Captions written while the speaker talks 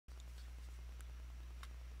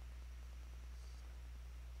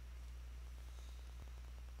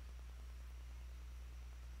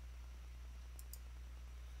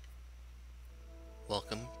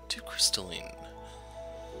welcome to Crystalline.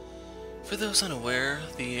 For those unaware,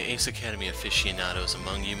 the Ace Academy aficionados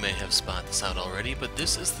among you may have spotted this out already, but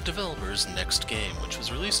this is the developer's next game, which was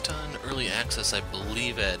released on Early Access, I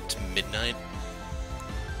believe, at midnight.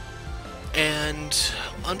 And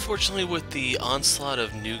unfortunately, with the onslaught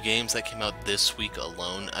of new games that came out this week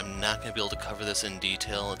alone, I'm not going to be able to cover this in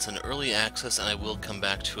detail. It's an Early Access, and I will come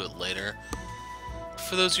back to it later.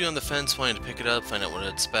 For those of you on the fence wanting to pick it up, find out what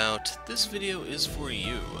it's about, this video is for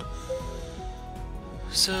you.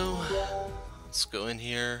 So, let's go in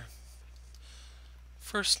here.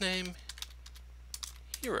 First name,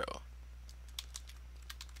 Hero.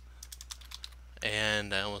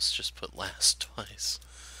 And I almost just put last twice.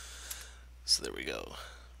 So there we go.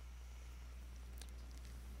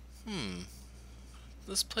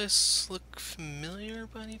 This place look familiar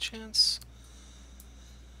by any chance?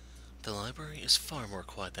 The library is far more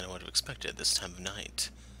quiet than I would have expected this time of night.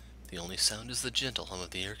 The only sound is the gentle hum of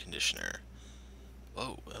the air conditioner.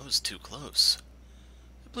 Whoa, that was too close.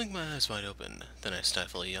 I blink my eyes wide open, then I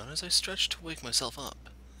stifle a yawn as I stretch to wake myself up.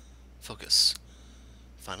 Focus.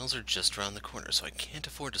 Finals are just around the corner, so I can't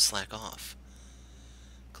afford to slack off.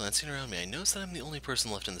 Glancing around me, I notice that I'm the only person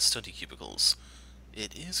left in the study cubicles.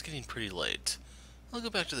 It is getting pretty late. I'll go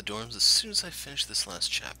back to the dorms as soon as I finish this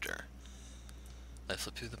last chapter. I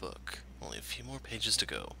flip through the book. Only a few more pages to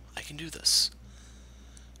go. I can do this.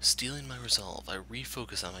 Stealing my resolve, I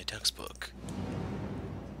refocus on my textbook.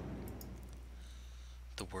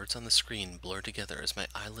 The words on the screen blur together as my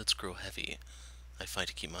eyelids grow heavy. I fight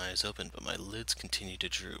to keep my eyes open, but my lids continue to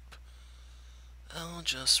droop. I'll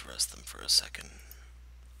just rest them for a second.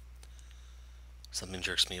 Something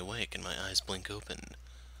jerks me awake and my eyes blink open.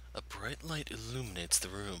 A bright light illuminates the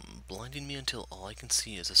room, blinding me until all I can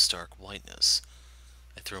see is a stark whiteness.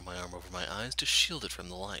 I throw my arm over my eyes to shield it from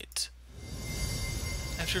the light.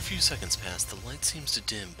 After a few seconds pass, the light seems to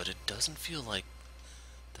dim, but it doesn't feel like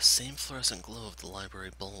the same fluorescent glow of the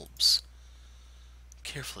library bulbs.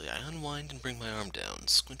 Carefully, I unwind and bring my arm down,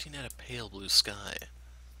 squinting at a pale blue sky.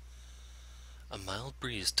 A mild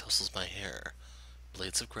breeze tussles my hair.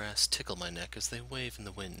 Blades of grass tickle my neck as they wave in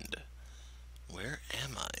the wind. Where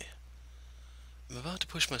am I? I'm about to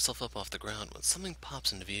push myself up off the ground when something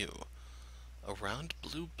pops into view. A round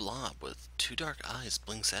blue blob with two dark eyes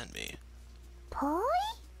blinks at me. Poi?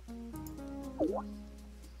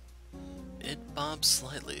 It bobs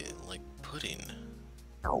slightly, like pudding.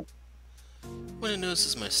 When it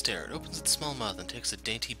notices my stare, it opens its small mouth and takes a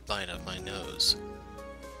dainty bite out of my nose.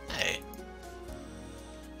 Hey.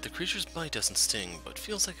 The creature's bite doesn't sting, but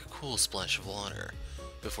feels like a cool splash of water.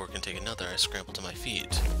 Before it can take another, I scramble to my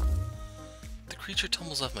feet. The creature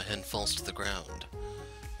tumbles off my head and falls to the ground.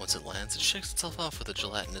 Once it lands, it shakes itself off with a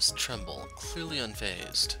gelatinous tremble, clearly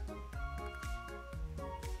unfazed.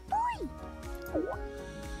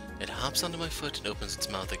 It hops onto my foot and opens its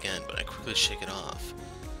mouth again, but I quickly shake it off.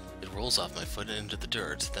 It rolls off my foot and into the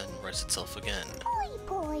dirt, then rights itself again.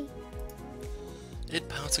 Boy. It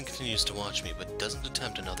pouts and continues to watch me, but doesn't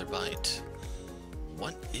attempt another bite.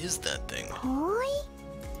 What is that thing? Poi?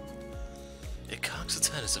 It cocks its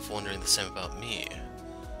head as if wondering the same about me.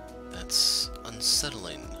 That's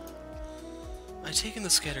unsettling. I take in the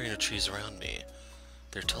scattering of trees around me.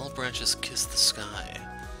 Their tall branches kiss the sky.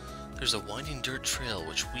 There's a winding dirt trail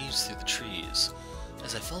which weaves through the trees.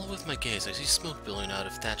 As I follow with my gaze, I see smoke billowing out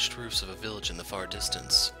of thatched roofs of a village in the far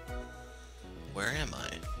distance. Where am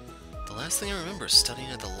I? The last thing I remember is studying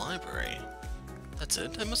at the library. That's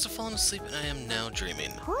it, I must have fallen asleep and I am now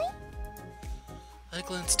dreaming. Poi? I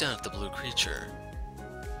glance down at the blue creature.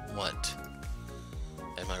 What?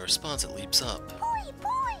 At my response, it leaps up. Poi?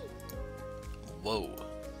 Whoa.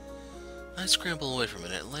 I scramble away from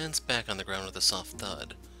it and it lands back on the ground with a soft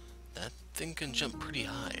thud. That thing can jump pretty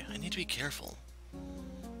high. I need to be careful.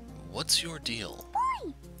 What's your deal?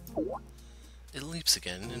 It leaps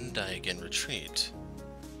again and I again retreat.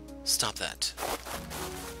 Stop that.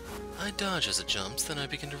 I dodge as it jumps, then I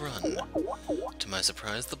begin to run. To my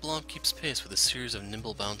surprise, the blob keeps pace with a series of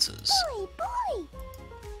nimble bounces. Boy.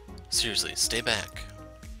 Seriously, stay back.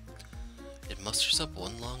 It musters up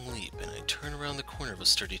one long leap, and I turn around the corner of a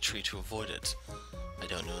sturdy tree to avoid it. I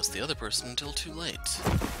don't notice the other person until too late.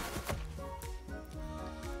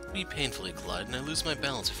 We painfully collide, and I lose my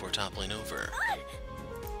balance before toppling over.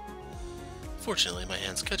 Fortunately, my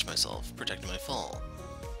hands catch myself, protecting my fall.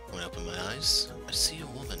 When I open my eyes, I see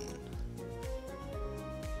a woman.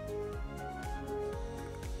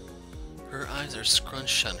 Her eyes are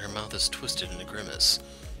scrunched shut and her mouth is twisted in a grimace.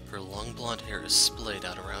 Her long blonde hair is splayed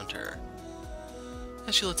out around her.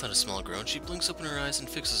 As she lets out a small groan, she blinks open her eyes and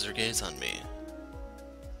fixes her gaze on me.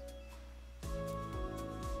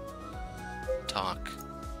 Talk.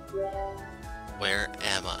 Where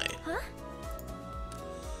am I? Huh?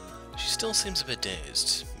 She still seems a bit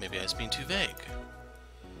dazed. Maybe I was being too vague.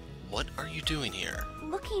 What are you doing here?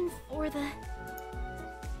 Looking for the...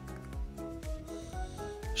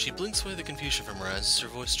 She blinks away the confusion from her eyes as her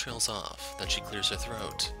voice trails off. Then she clears her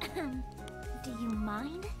throat. Do you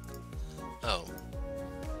mind? Oh.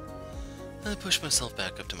 I push myself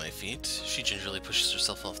back up to my feet. She gingerly pushes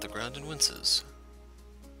herself off the ground and winces.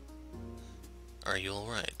 Are you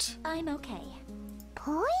alright? I'm okay.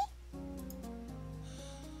 Boy?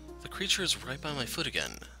 The creature is right by my foot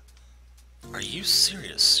again. Are you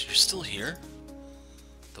serious? You're still here?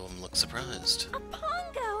 The woman looks surprised. A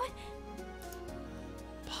Pango!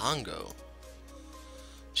 Pango?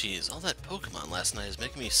 Jeez, all that Pokemon last night is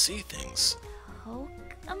making me see things.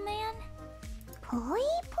 Poke-a-man? Boy?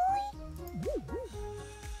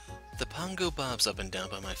 The Pango bobs up and down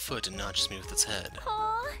by my foot and nudges me with its head.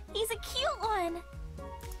 Aw, he's a cute one!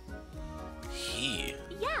 He?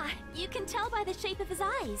 Yeah, you can tell by the shape of his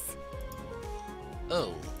eyes.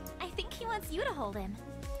 Oh. I think he wants you to hold him.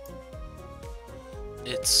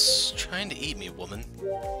 It's trying to eat me, woman.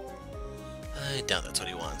 I doubt that's what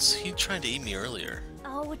he wants. He tried to eat me earlier.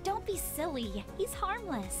 Oh, don't be silly. He's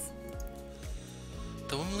harmless.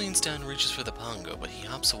 The woman leans down and reaches for the Pango, but he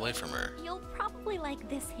hops away from her. You'll probably like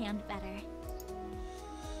this hand better.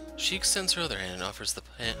 She extends her other hand and offers the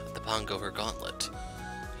Pango her gauntlet.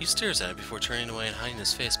 He stares at it before turning away and hiding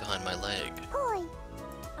his face behind my leg. Boy!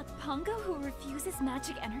 A Pango who refuses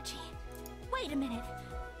magic energy? Wait a minute.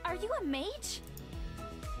 Are you a mage?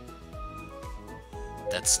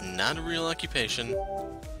 That's not a real occupation.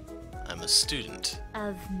 I'm a student.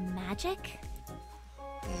 Of magic?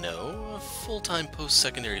 No, a full-time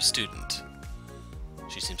post-secondary student.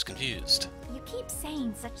 She seems confused. You keep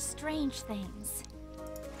saying such strange things.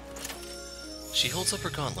 She holds up her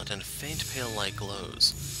gauntlet and a faint pale light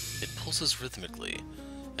glows. It pulses rhythmically.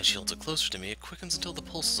 As she holds it closer to me, it quickens until the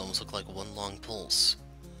pulses almost look like one long pulse.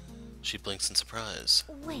 She blinks in surprise.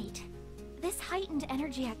 Wait, this heightened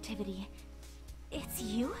energy activity, it's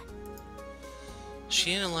you?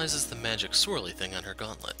 She analyzes the magic swirly thing on her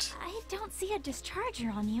gauntlet. I don't see a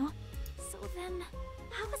discharger on you. So then,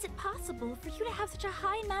 how is it possible for you to have such a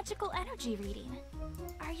high magical energy reading?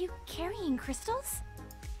 Are you carrying crystals?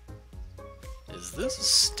 Is this a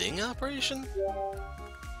sting operation?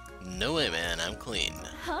 No way, man, I'm clean.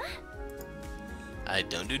 Huh? I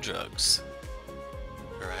don't do drugs.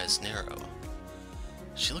 Her eyes narrow.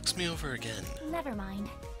 She looks me over again. Never mind.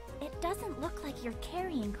 It doesn't look like you're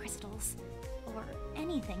carrying crystals. Or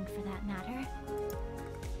anything for that matter.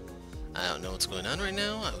 I don't know what's going on right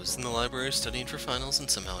now. I was in the library studying for finals and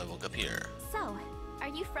somehow I woke up here. So, are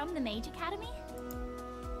you from the Mage Academy?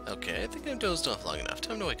 Okay, I think I've dozed off long enough.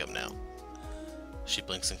 Time to wake up now. She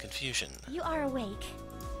blinks in confusion. You are awake.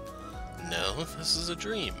 No, this is a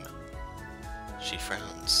dream. She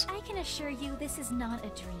frowns. I can assure you this is not a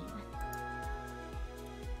dream.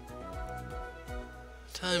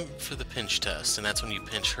 Time for the pinch test, and that's when you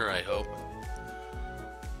pinch her, I hope.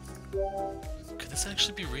 Could this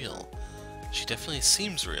actually be real? She definitely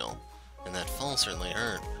seems real, and that fall certainly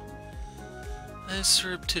hurt. I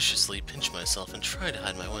surreptitiously pinch myself and try to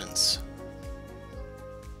hide my wince.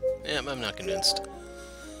 Yep, I'm not convinced.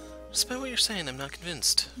 Despite what you're saying, I'm not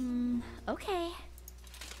convinced. Okay.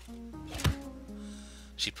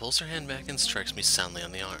 She pulls her hand back and strikes me soundly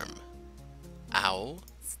on the arm. Ow?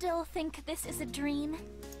 Still think this is a dream?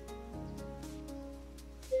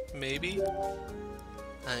 Maybe?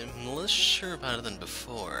 I'm less sure about it than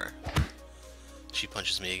before. She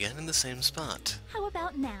punches me again in the same spot. How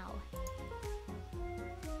about now?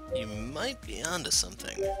 You might be onto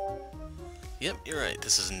something. Yep, you're right,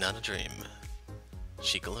 this is not a dream.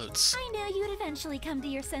 She gloats. I knew you'd eventually come to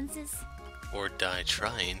your senses. Or die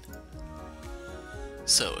trying.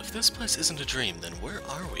 So, if this place isn't a dream, then where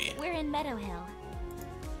are we? We're in Meadow Hill.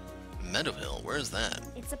 Meadow Hill, where's that?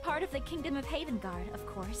 It's a part of the Kingdom of Havengard, of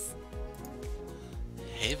course.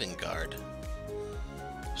 Havengard.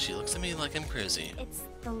 She looks at me like I'm crazy. It's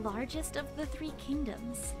the largest of the three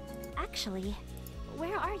kingdoms. Actually,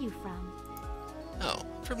 where are you from? Oh,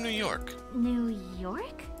 from New York. New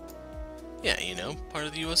York? Yeah, you know, part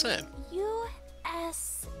of the USA.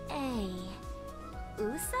 USA.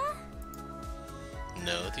 USA?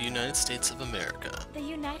 No, the United States of America. The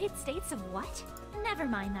United States of what? Never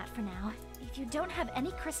mind that for now. If you don't have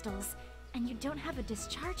any crystals, and you don't have a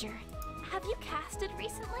discharger, have you casted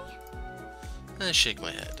recently? I shake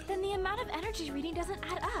my head. Then the amount of energy reading doesn't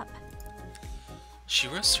add up. She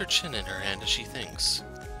rests her chin in her hand as she thinks.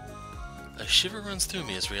 A shiver runs through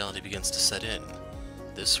me as reality begins to set in.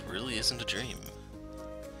 This really isn't a dream.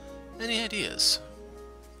 Any ideas?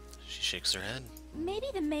 She shakes her head. Maybe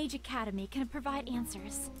the Mage Academy can provide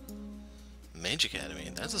answers. Mage Academy,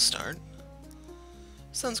 that's a start.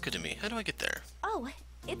 Sounds good to me. How do I get there? Oh,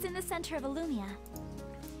 it's in the center of Illumia.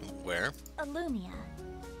 Where? Illumia.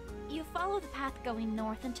 You follow the path going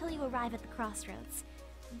north until you arrive at the crossroads.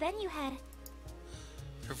 Then you head...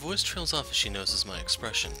 Her voice trails off as she notices my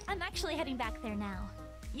expression. I'm actually heading back there now.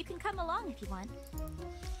 You can come along if you want.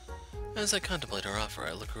 As I contemplate her offer,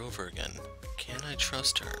 I look her over again. Can I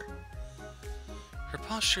trust her? Her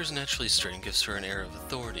posture is naturally straight and gives her an air of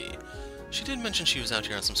authority. She did mention she was out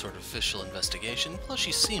here on some sort of official investigation, plus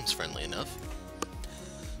she seems friendly enough.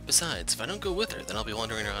 Besides, if I don't go with her, then I'll be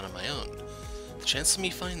wandering around on my own. The chances of me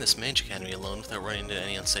finding this Mage Academy alone without running into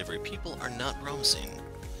any unsavory people are not promising.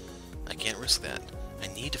 I can't risk that. I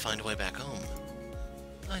need to find a way back home.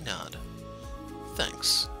 I nod.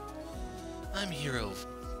 Thanks. I'm Hero of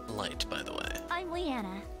Light, by the way. I'm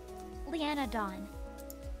Leanna. Leanna Dawn.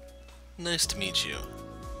 Nice to meet you.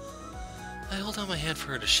 I hold out my hand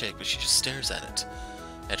for her to shake, but she just stares at it.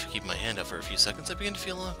 After keeping my hand out for a few seconds, I begin to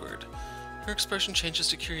feel awkward. Her expression changes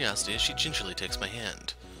to curiosity as she gingerly takes my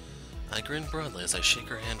hand. I grin broadly as I shake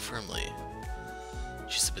her hand firmly.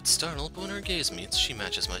 She's a bit startled, but when her gaze meets, she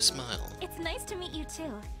matches my smile. It's nice to meet you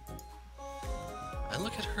too. I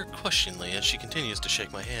look at her questioningly as she continues to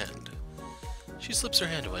shake my hand. She slips her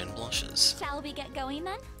hand away and blushes. Shall we get going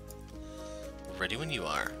then? Ready when you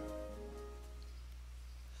are.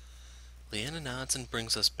 Leanna nods and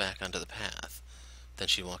brings us back onto the path. Then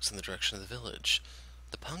she walks in the direction of the village.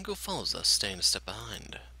 The Pango follows us, staying a step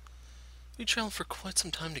behind. We travel for quite some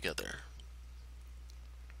time together.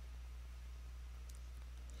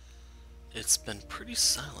 It's been pretty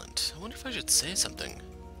silent. I wonder if I should say something.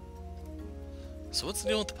 So what's the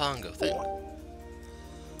deal with the Pango thing?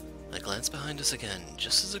 I glance behind us again.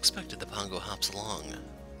 Just as expected, the Pango hops along.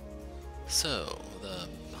 So, the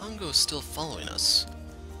Pango's still following us.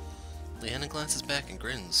 Leanna glances back and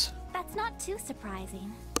grins. That's not too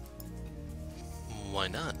surprising. Why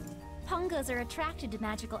not? Pongos are attracted to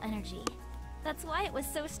magical energy. That's why it was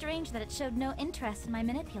so strange that it showed no interest in my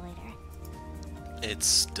manipulator. It's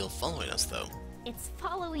still following us, though. It's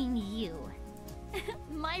following you.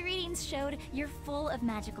 My readings showed you're full of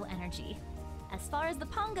magical energy. As far as the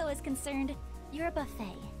Pango is concerned, you're a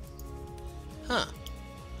buffet. Huh.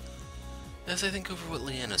 As I think over what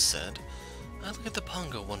Leanna said, I look at the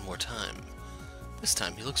Pango one more time. This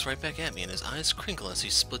time he looks right back at me and his eyes crinkle as he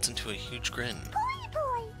splits into a huge grin.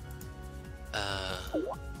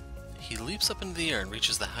 He leaps up into the air and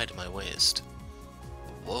reaches the height of my waist.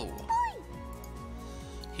 Whoa.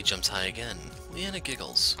 He jumps high again. Leanna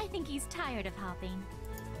giggles. I think he's tired of hopping.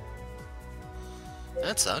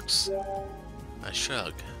 That sucks. I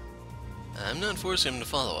shrug. I'm not forcing him to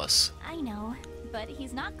follow us. I know, but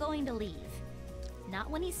he's not going to leave. Not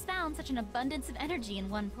when he's found such an abundance of energy in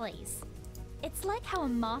one place. It's like how a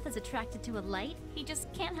moth is attracted to a light, he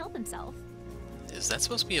just can't help himself. Is that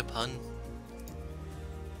supposed to be a pun?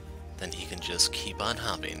 Then he can just keep on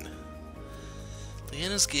hopping.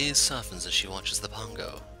 Leanna's gaze softens as she watches the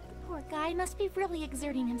Pango. The poor guy must be really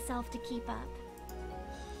exerting himself to keep up.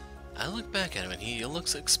 I look back at him and he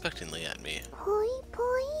looks expectantly at me. Poi,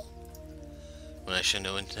 poi. When I show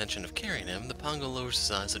no intention of carrying him, the Pango lowers his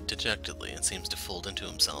eyes dejectedly and seems to fold into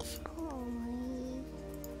himself.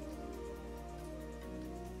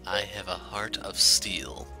 I have a heart of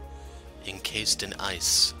steel, encased in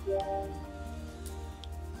ice.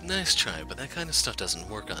 Nice try, but that kind of stuff doesn't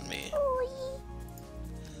work on me.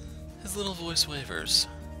 His little voice wavers.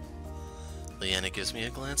 Leanna gives me a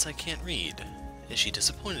glance I can't read. Is she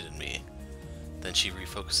disappointed in me? Then she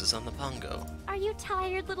refocuses on the Pango. Are you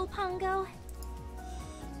tired, little Pango?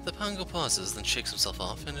 The Pango pauses, then shakes himself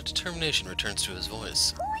off, and a determination returns to his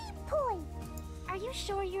voice. Poi, poi. Are you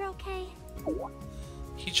sure you're okay?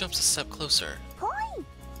 He jumps a step closer. Poi.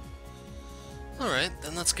 Alright,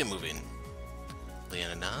 then let's get moving.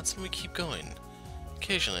 Leanna nods, and we keep going.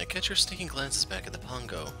 Occasionally, I catch her sneaking glances back at the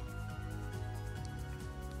Pango.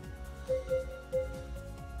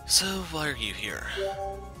 So, why are you here?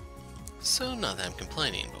 So, not that I'm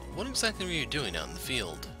complaining, but what exactly were you doing out in the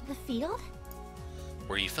field? The field?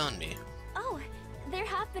 Where you found me? Oh, there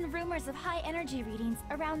have been rumors of high energy readings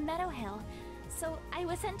around Meadow Hill, so I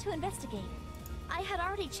was sent to investigate. I had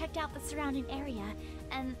already checked out the surrounding area,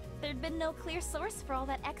 and there'd been no clear source for all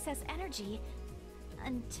that excess energy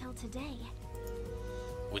until today.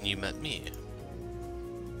 When you met me?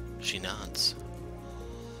 She nods.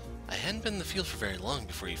 I hadn't been in the field for very long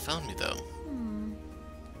before you found me, though.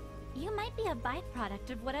 You might be a byproduct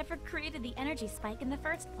of whatever created the energy spike in the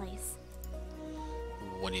first place.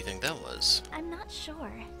 What do you think that was? I'm not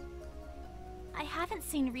sure. I haven't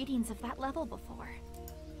seen readings of that level before.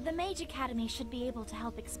 The Mage Academy should be able to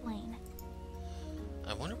help explain.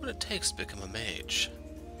 I wonder what it takes to become a mage.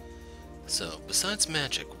 So, besides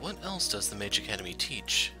magic, what else does the Mage Academy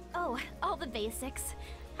teach? Oh, all the basics.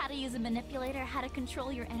 How to use a manipulator, how to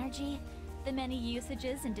control your energy, the many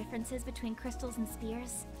usages and differences between crystals and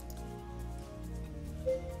spheres.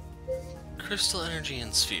 Crystal energy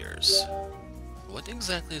and spheres. What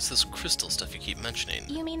exactly is this crystal stuff you keep mentioning?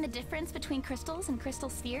 You mean the difference between crystals and crystal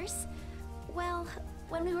spheres? Well,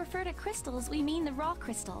 when we refer to crystals, we mean the raw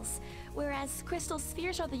crystals, whereas crystal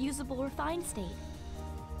spheres are the usable refined state.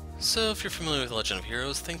 So, if you're familiar with Legend of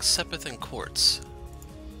Heroes, think Sepith and Quartz.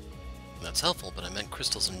 That's helpful, but I meant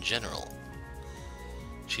crystals in general.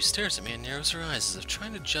 She stares at me and narrows her eyes as if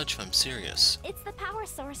trying to judge if I'm serious. It's the power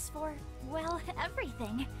source for, well,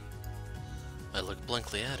 everything. I look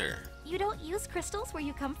blankly at her. You don't use crystals where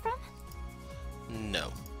you come from?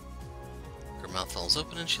 No. Her mouth falls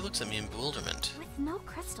open and she looks at me in bewilderment. With no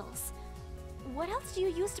crystals, what else do you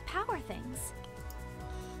use to power things?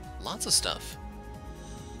 Lots of stuff.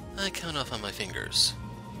 I count off on my fingers.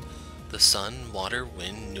 The sun, water,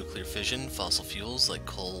 wind, nuclear fission, fossil fuels like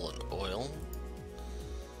coal and oil.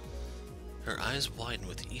 Her eyes widen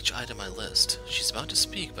with each item I list. She's about to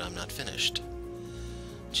speak, but I'm not finished.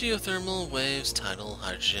 Geothermal, waves, tidal,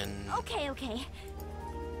 hydrogen... Okay.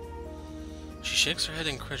 She shakes her head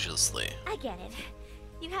incredulously. I get it.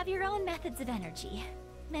 You have your own methods of energy.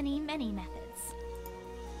 Many methods.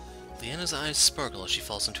 Leanna's eyes sparkle as she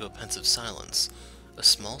falls into a pensive silence. A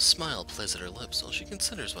small smile plays at her lips while she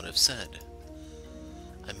considers what I've said.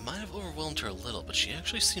 I might have overwhelmed her a little, but she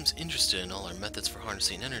actually seems interested in all our methods for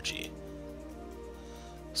harnessing energy.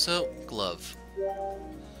 So, glove.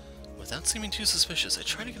 Without seeming too suspicious, I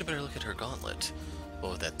try to get a better look at her gauntlet.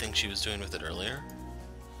 What with that thing she was doing with it earlier?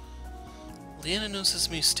 Leanna notices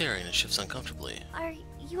me staring and shifts uncomfortably. Are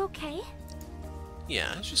you okay?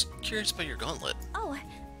 Yeah, I was just curious about your gauntlet. Oh,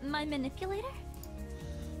 my manipulator?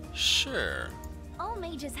 Sure. All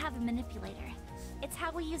mages have a manipulator. It's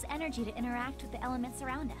how we use energy to interact with the elements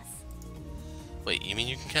around us. Wait, you mean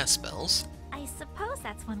you can cast spells? I suppose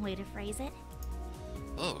that's one way to phrase it.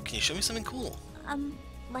 Oh, can you show me something cool?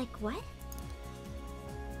 Like what?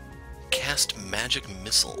 Cast Magic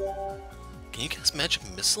Missile. Can you cast Magic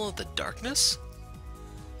Missile in the darkness?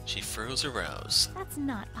 She furrows her brows. That's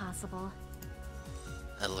not possible.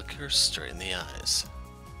 I look her straight in the eyes.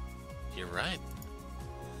 You're right.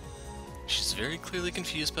 She's very clearly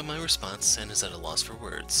confused by my response and is at a loss for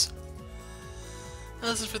words. I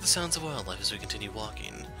listen for the sounds of wildlife as we continue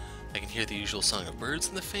walking. I can hear the usual song of birds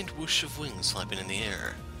and the faint whoosh of wings flapping in the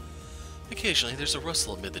air. Occasionally there's a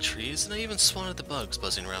rustle amid the trees, and I even swat at the bugs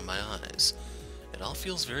buzzing around my eyes. It all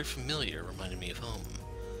feels very familiar, reminding me of home.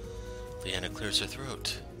 Leanna clears her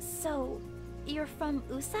throat. So, you're from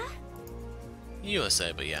USA?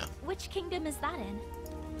 USA, but yeah. Which kingdom is that in?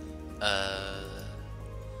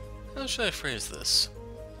 How should I phrase this?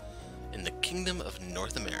 In the Kingdom of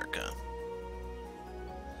North America.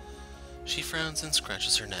 She frowns and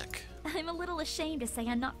scratches her neck. I'm a little ashamed to say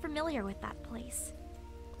I'm not familiar with that place.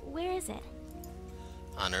 Where is it?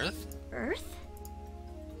 On Earth? Earth?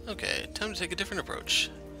 Okay, time to take a different approach.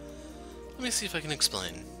 Let me see if I can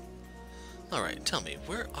explain. Alright, tell me,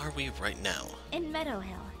 where are we right now? In Meadow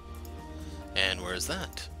Hill. And where is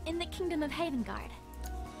that? In the kingdom of Havengard.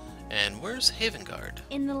 And where's Havengard?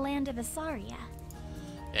 In the land of Asaria.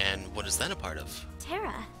 And what is that a part of?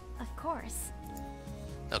 Terra, of course.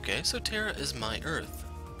 Okay, so Terra is my Earth.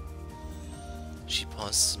 She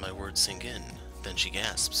pauses as my words sink in, then she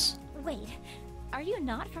gasps. Wait, are you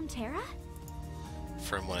not from Terra?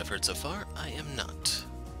 From what I've heard so far, I am not.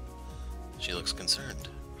 She looks concerned.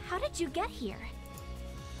 How did you get here?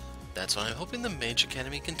 That's what I'm hoping the Mage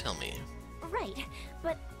Academy can tell me. Right,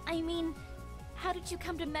 but I mean, how did you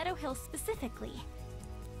come to Meadow Hill specifically?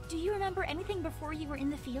 Do you remember anything before you were in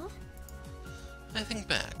the field? I think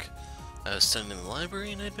back. I was studying in the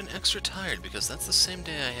library and I'd been extra tired because that's the same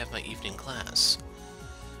day I have my evening class.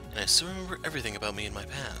 And I still remember everything about me in my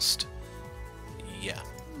past. Yeah.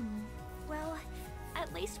 Well,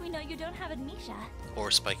 at least we know you don't have amnesia.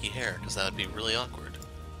 Or spiky hair, because that would be really awkward.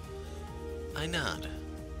 I nod.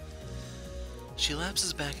 She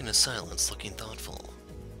lapses back into silence, looking thoughtful.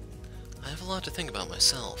 I have a lot to think about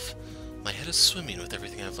myself. My head is swimming with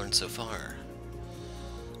everything I've learned so far.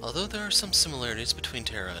 Although there are some similarities between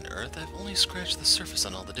Terra and Earth, I've only scratched the surface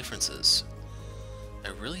on all the differences. I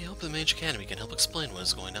really hope the Mage Academy can help explain what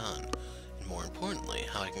is going on, and more importantly,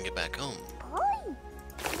 how I can get back home.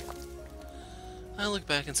 I look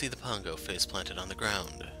back and see the Pango face planted on the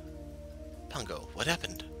ground. Pango, what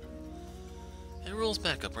happened? It rolls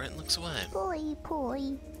back upright and looks away.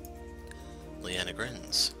 Poi. Leanna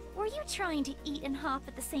grins. Were you trying to eat and hop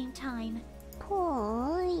at the same time?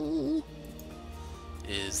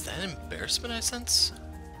 Is that embarrassment I sense?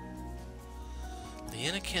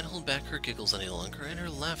 Leanna can't hold back her giggles any longer, and her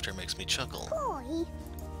laughter makes me chuckle.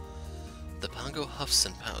 The Pango huffs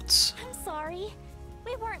and pouts. I'm sorry.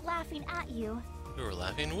 We weren't laughing at you. We were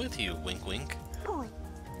laughing with you, wink wink.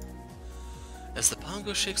 As the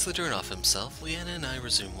Pango shakes the dirt off himself, Leanna and I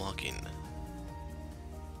resume walking.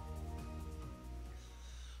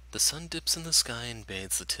 The sun dips in the sky and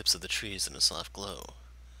bathes the tips of the trees in a soft glow.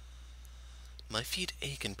 My feet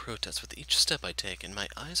ache in protest with each step I take, and my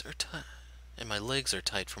eyes are tight, and my legs are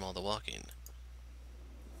tight from all the walking.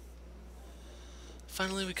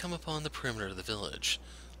 Finally, we come upon the perimeter of the village.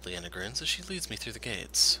 Leanna grins as she leads me through the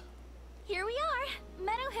gates. Here we are,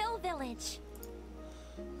 Meadow Hill Village.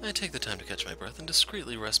 I take the time to catch my breath and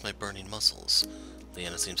discreetly rest my burning muscles.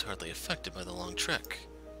 Leanna seems hardly affected by the long trek.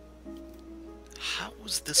 How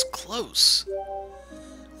was this close?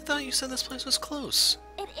 I thought you said this place was close.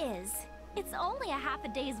 It is. It's only a half a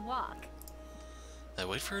day's walk. I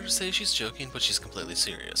wait for her to say she's joking, but she's completely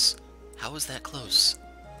serious. How is that close?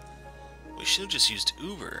 We should have just used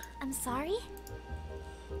Uber. I'm sorry?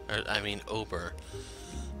 Uber.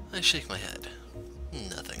 I shake my head.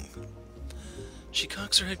 Nothing. She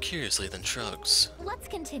cocks her head curiously, then shrugs. Let's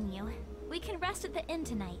continue. We can rest at the inn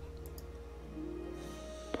tonight.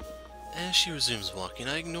 As she resumes walking,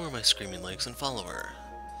 I ignore my screaming legs and follow her.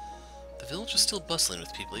 The village is still bustling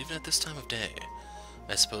with people even at this time of day.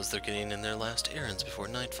 I suppose they're getting in their last errands before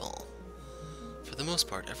nightfall. For the most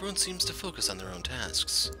part, everyone seems to focus on their own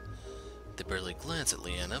tasks. They barely glance at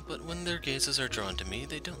Leanna, but when their gazes are drawn to me,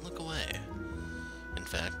 they don't look away. In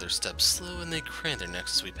fact, their steps slow and they crane their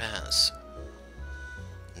necks as we pass.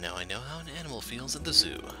 Now I know how an animal feels at the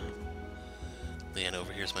zoo. Leanna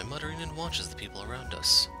overhears my muttering and watches the people around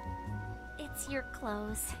us. It's your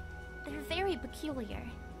clothes. They're very peculiar.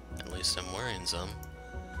 At least I'm wearing some.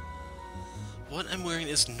 What I'm wearing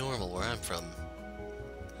is normal where I'm from.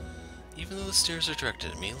 Even though the stares are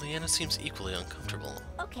directed at me, Leanna seems equally uncomfortable.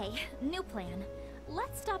 Okay, new plan.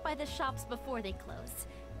 Let's stop by the shops before they close.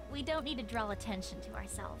 We don't need to draw attention to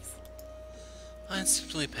ourselves. I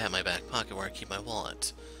instinctively pat my back pocket where I keep my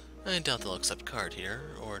wallet. I doubt they'll accept card here,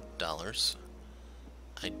 or dollars.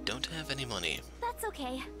 I don't have any money. That's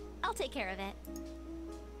okay. I'll take care of it.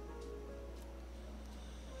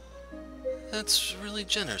 That's really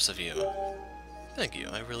generous of you. Thank you,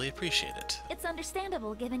 I really appreciate it. It's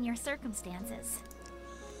understandable given your circumstances.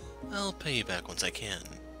 I'll pay you back once I can.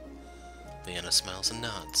 Leanna smiles and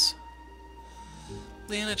nods.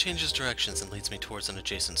 Leanna changes directions and leads me towards an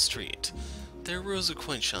adjacent street. There are rows of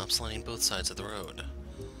quaint shops lining both sides of the road.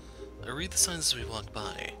 I read the signs as we walk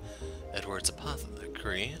by. Edward's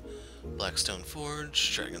Apothecary, Blackstone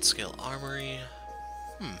Forge, Dragon Scale Armory.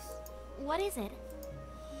 What is it?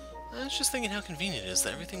 I was just thinking how convenient it is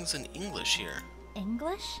that everything's in English here.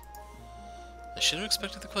 English? I should have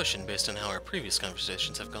expected the question based on how our previous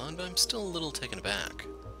conversations have gone, but I'm still a little taken aback.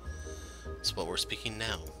 It's what we're speaking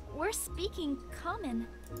now. We're speaking common.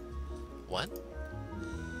 What?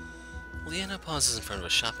 Leanna pauses in front of a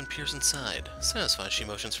shop and peers inside. Satisfied, she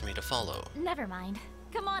motions for me to follow. Never mind.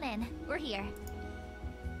 Come on in. We're here.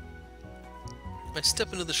 I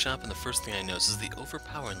step into the shop and the first thing I notice is the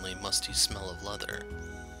overpoweringly musty smell of leather.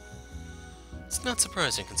 It's not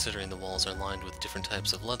surprising considering the walls are lined with different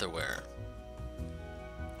types of leatherware.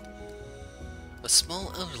 A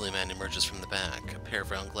small elderly man emerges from the back. A pair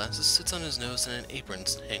of round glasses sits on his nose and an apron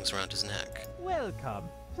hangs around his neck. Welcome.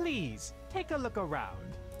 Please, take a look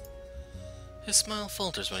around. His smile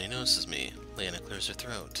falters when he notices me. Leanna clears her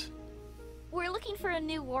throat. We're looking for a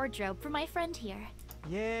new wardrobe for my friend here.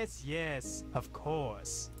 Yes, of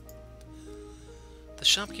course. The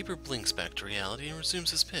shopkeeper blinks back to reality and resumes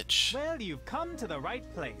his pitch. Well, you've come to the right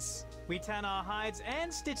place. We tan our hides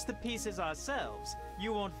and stitch the pieces ourselves.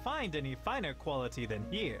 You won't find any finer quality than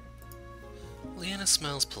here. Leanna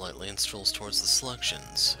smiles politely and strolls towards the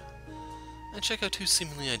selections. I check out two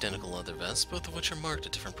seemingly identical leather vests, both of which are marked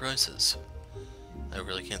at different prices. I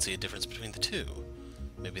really can't see a difference between the two.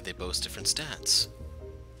 Maybe they boast different stats.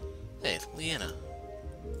 Hey, Leanna.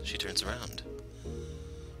 She turns around.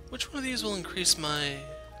 Which one of these will increase my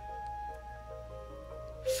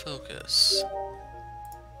focus?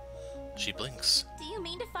 She blinks. Do you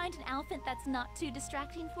mean to find an outfit that's not too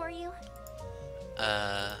distracting for you?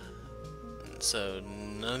 So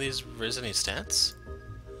none of these raise any stats?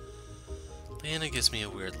 Leanna gives me a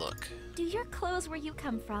weird look. Do your clothes where you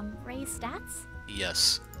come from raise stats?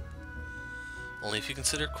 Yes. Only if you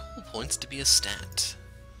consider cool points to be a stat.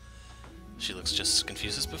 She looks just as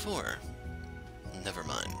confused as before. Never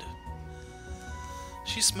mind.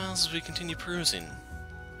 She smiles as we continue perusing.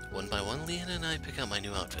 One by one, Leanna and I pick out my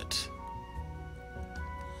new outfit.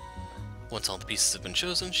 Once all the pieces have been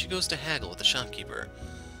chosen, she goes to haggle with the shopkeeper.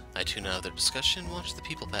 I tune out of their discussion and watch the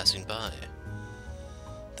people passing by.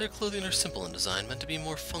 Their clothing are simple in design, meant to be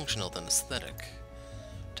more functional than aesthetic.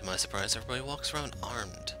 To my surprise, everybody walks around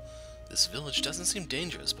armed. This village doesn't seem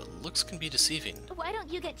dangerous, but looks can be deceiving. Why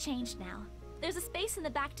don't you get changed now? There's a space in the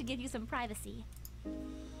back to give you some privacy.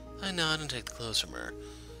 I nod and take the clothes from her.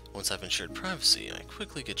 Once I've ensured privacy, I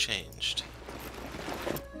quickly get changed.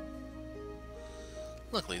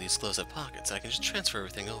 Luckily, these clothes have pockets. I can just transfer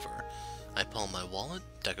everything over. I pull my wallet,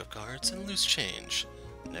 deck of cards, and loose change.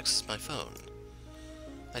 Next is my phone.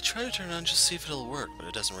 I try to turn it on just to see if it'll work, but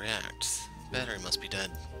it doesn't react. Battery must be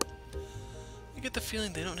dead. I get the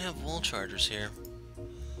feeling they don't have wall chargers here.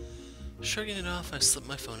 Shrugging it off, I slip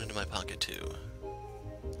my phone into my pocket too.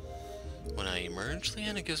 When I emerge,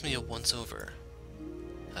 Leanna gives me a once-over.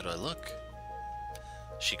 How do I look?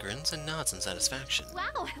 She grins and nods in satisfaction.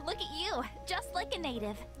 Wow, look at you! Just like a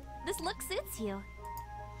native. This look suits you.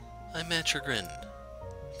 I match her grin.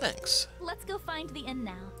 Thanks. Let's go find the inn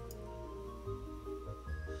now.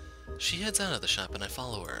 She heads out of the shop and I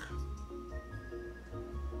follow her.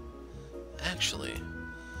 Actually,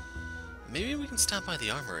 maybe we can stop by the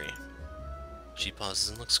armory. She pauses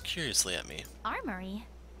and looks curiously at me. Armory?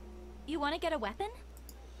 You want to get a weapon?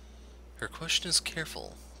 Her question is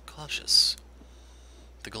careful, cautious.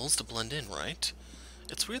 The goal is to blend in, right?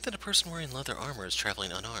 It's weird that a person wearing leather armor is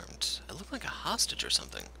traveling unarmed. I look like a hostage or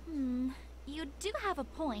something. You do have a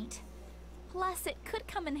point. Plus, it could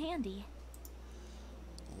come in handy.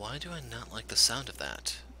 Why do I not like the sound of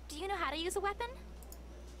that? Do you know how to use a weapon?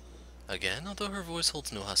 Again, although her voice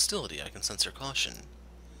holds no hostility, I can sense her caution.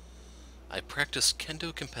 I practice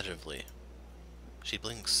kendo competitively. She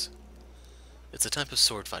blinks. It's a type of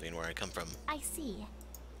sword fighting where I come from. I see.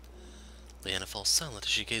 Leanna falls silent as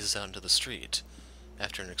she gazes out into the street.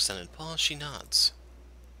 After an extended pause, she nods.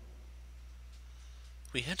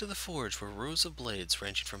 We head to the forge where rows of blades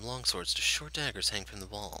ranging from longswords to short daggers hang from the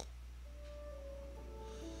wall.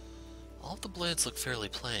 All of the blades look fairly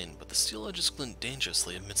plain, but the steel edges glint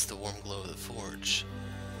dangerously amidst the warm glow of the forge.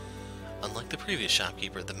 Unlike the previous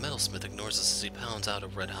shopkeeper, the metalsmith ignores us as he pounds out a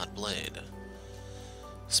red-hot blade.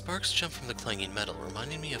 Sparks jump from the clanging metal,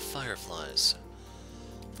 reminding me of fireflies.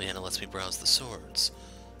 Leanna lets me browse the swords.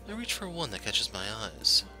 I reach for one that catches my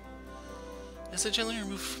eyes. As I gently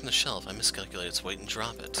remove it from the shelf, I miscalculate its weight and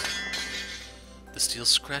drop it. The steel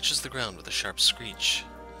scratches the ground with a sharp screech.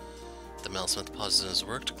 The metalsmith pauses in his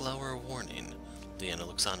work to glower a warning. Leanna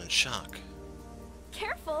looks on in shock.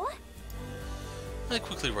 Careful! I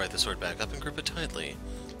quickly right the sword back up and grip it tightly.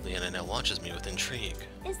 Leanna now watches me with intrigue.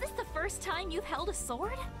 Is this the first time you've held a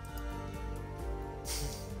sword?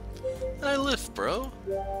 I lift, bro.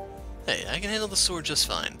 Hey, I can handle the sword just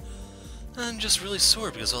fine. I'm just really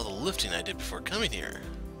sore because of all the lifting I did before coming here.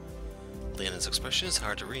 Leanna's expression is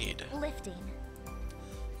hard to read. Lifting.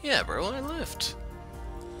 Yeah, bro, I lift.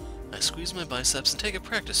 I squeeze my biceps and take a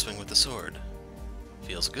practice swing with the sword.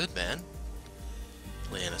 Feels good, man.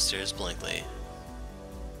 Leanna stares blankly.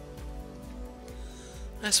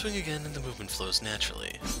 I swing again and the movement flows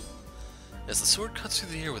naturally. As the sword cuts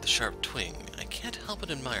through the air with a sharp twing, I can't help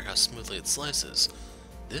but admire how smoothly it slices.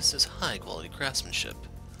 This is high-quality craftsmanship.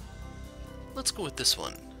 Let's go with this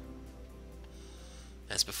one.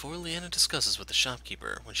 As before, Leanna discusses with the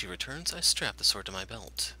shopkeeper. When she returns, I strap the sword to my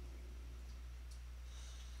belt.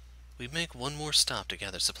 We make one more stop to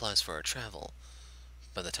gather supplies for our travel.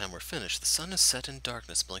 By the time we're finished, the sun is set and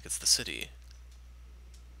darkness blankets the city.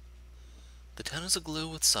 The town is aglow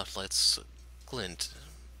with soft lights glint.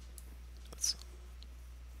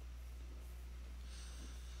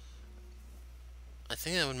 I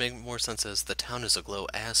think that would make more sense as the town is aglow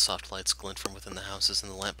as soft lights glint from within the houses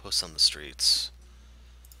and the lampposts on the streets.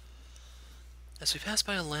 As we pass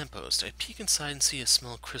by a lamppost, I peek inside and see a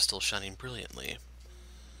small crystal shining brilliantly.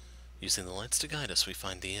 Using the lights to guide us, we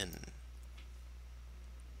find the inn.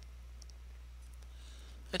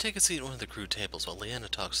 I take a seat at one of the crude tables while Leanna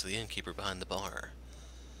talks to the innkeeper behind the bar.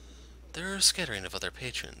 There are a scattering of other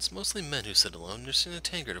patrons, mostly men who sit alone, nursing a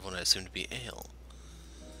tankard of what I assume to be ale.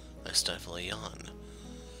 I stifle a yawn.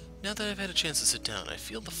 Now that I've had a chance to sit down, I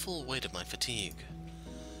feel the full weight of my fatigue.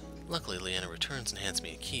 Luckily, Leanna returns and hands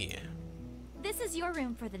me a key. This is your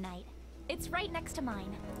room for the night. It's right next to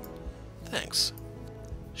mine. Thanks.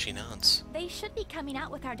 She nods. They should be coming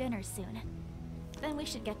out with our dinner soon. Then we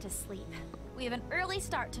should get to sleep. We have an early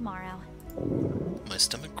start tomorrow. My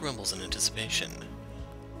stomach grumbles in anticipation.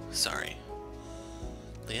 Sorry.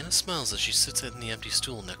 Leanna smiles as she sits in the empty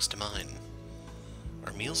stool next to mine.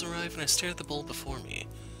 Our meals arrive and I stare at the bowl before me.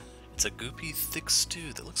 It's a goopy, thick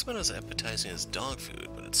stew that looks about as appetizing as dog food,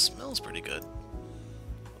 but it smells pretty good.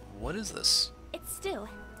 What is this? It's stew.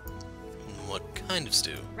 What kind of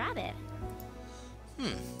stew? Rabbit.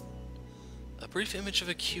 A brief image of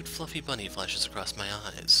a cute, fluffy bunny flashes across my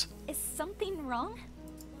eyes. Is something wrong?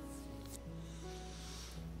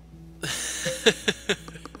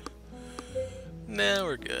 Nah,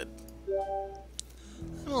 we're good.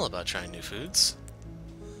 I'm all about trying new foods.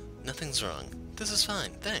 Nothing's wrong. This is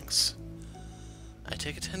fine, thanks. I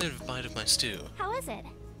take a tentative bite of my stew. How is it?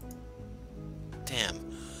 Damn.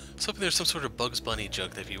 I was hoping there's some sort of Bugs Bunny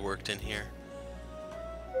joke that you worked in here.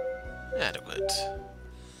 Adequate.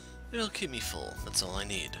 It'll keep me full, that's all I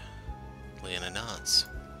need. Leanna nods.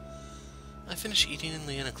 I finish eating and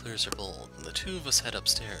Leanna clears her bowl, and the two of us head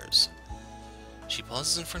upstairs. She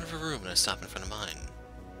pauses in front of her room and I stop in front of mine.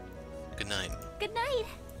 Good night. Good night.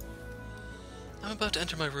 I'm about to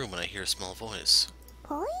enter my room when I hear a small voice.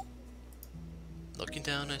 Boy? Looking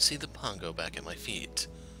down, I see the Pango back at my feet.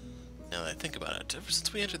 Now that I think about it, ever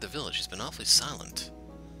since we entered the village, he's been awfully silent.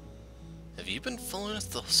 Have you been following us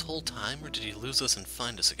this whole time, or did you lose us and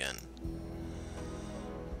find us again?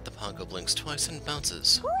 The Pango blinks twice and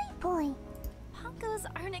bounces. Boy. Pangos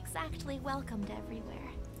aren't exactly welcomed everywhere.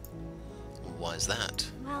 Why's that?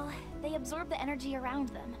 Well, they absorb the energy around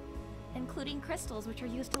them, including crystals which are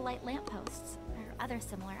used to light lampposts, or other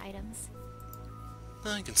similar items.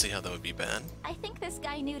 I can see how that would be bad. I think this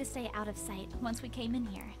guy knew to stay out of sight once we came in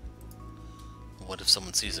here. What if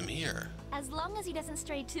someone sees him here? As long as he doesn't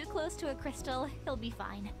stray too close to a crystal, he'll be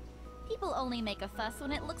fine. People only make a fuss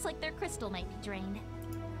when it looks like their crystal might be drained.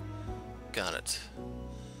 Got it.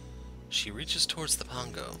 She reaches towards the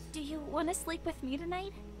Pango. Do you want to sleep with me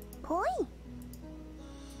tonight? Boy.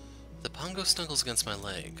 The Pango snuggles against my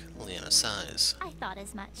leg. Leanna sighs. I thought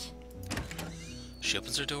as much. She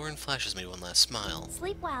opens her door and flashes me one last smile.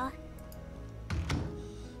 Sleep well.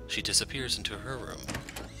 She disappears into her room.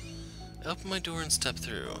 I open my door and step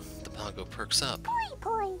through. The Pango perks up.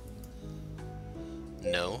 Boy.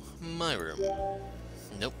 No, my room.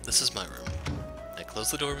 Nope, this is my room. I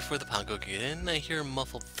close the door before the Pango can get in, and I hear a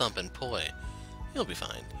muffled thump and Poi. He'll be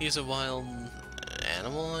fine. He's a wild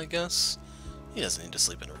animal, I guess? He doesn't need to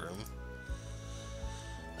sleep in a room.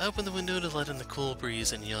 I open the window to let in the cool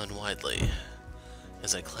breeze and yawn widely.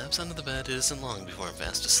 As I collapse onto the bed, it isn't long before I'm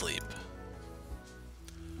fast asleep.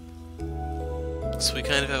 So we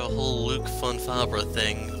kind of have a whole Luke Fonfabre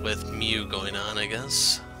thing with Mew going on, I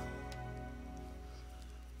guess.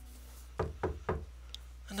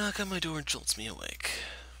 A knock on my door jolts me awake.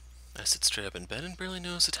 I sit straight up in bed and barely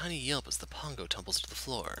notice a tiny yelp as the Pango tumbles to the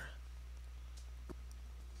floor.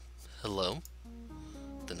 Hello?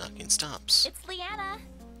 The knocking stops. It's Leanna.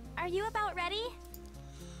 Are you about ready?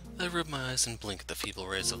 I rub my eyes and blink at the feeble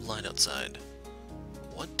rays of light outside.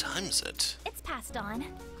 What time is it? It's past dawn.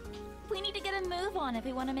 We need to get a move on if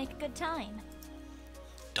we want to make a good time.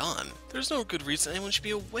 Dawn? There's no good reason anyone should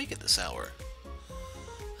be awake at this hour.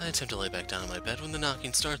 I attempt to lay back down in my bed when the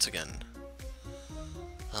knocking starts again.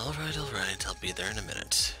 Alright, I'll be there in a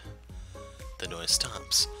minute. The noise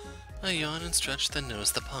stops. I yawn and stretch, then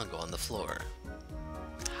notice the Pango on the floor.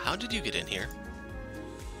 How did you get in here?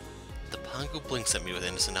 The Pango blinks at me with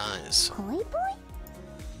innocent eyes. Boy.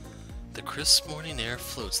 The crisp morning air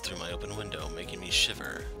floats through my open window, making me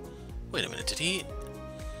shiver. Wait a minute,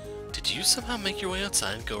 did you somehow make your way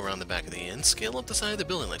outside and go around the back of the inn, scale up the side of the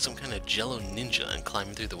building like some kind of jello ninja and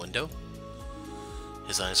climb through the window?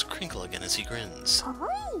 His eyes crinkle again as he grins.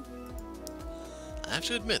 Boy. I have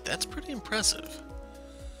to admit, that's pretty impressive.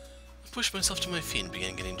 I push myself to my feet and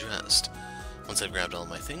begin getting dressed. Once I've grabbed all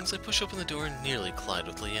my things, I push open the door and nearly collide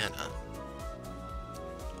with Leanna.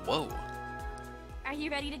 Whoa. Are you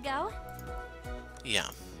ready to go? Yeah.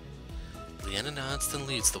 Leanna nods, then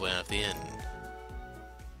leads the way out of the inn.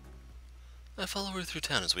 I follow her through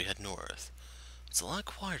town as we head north. It's a lot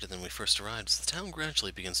quieter than we first arrived as the town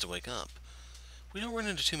gradually begins to wake up. We don't run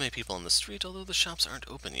into too many people on the street, although the shops aren't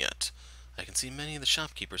open yet. I can see many of the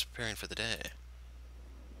shopkeepers preparing for the day.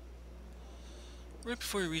 Right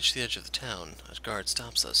before we reach the edge of the town, a guard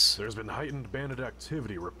stops us. There's been heightened bandit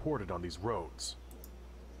activity reported on these roads.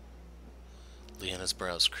 Leanna's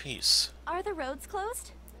brows crease. Are the roads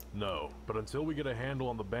closed? No, but until we get a handle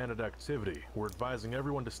on the bandit activity, we're advising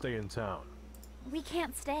everyone to stay in town. We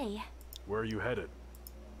can't stay. Where are you headed?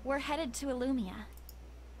 We're headed to Illumia.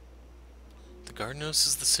 The guard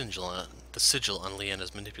notices the sigil on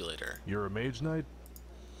Leanna's manipulator. You're a mage knight?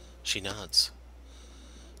 She nods.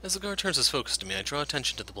 As the guard turns his focus to me, I draw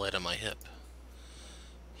attention to the blade on my hip.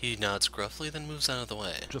 He nods gruffly, then moves out of the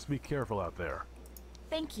way. Just be careful out there.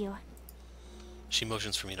 Thank you. She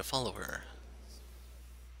motions for me to follow her.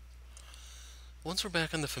 Once we're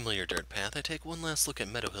back on the familiar dirt path, I take one last look at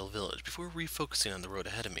Meadow Hill Village before refocusing on the road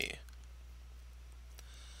ahead of me.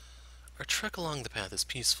 Our trek along the path is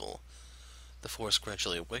peaceful. The forest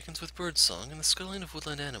gradually awakens with birdsong and the sculling of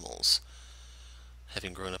woodland animals.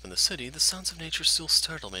 Having grown up in the city, the sounds of nature still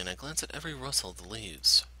startle me, and I glance at every rustle of the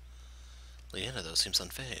leaves. Leanna, though, seems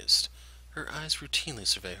unfazed. Her eyes routinely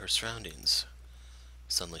survey her surroundings.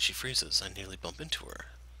 Suddenly she freezes. I nearly bump into her.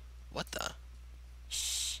 What the?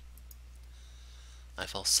 Shh. I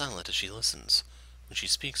fall silent as she listens. When she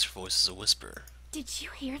speaks, her voice is a whisper. Did you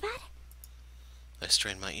hear that? I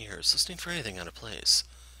strain my ears, listening for anything out of place.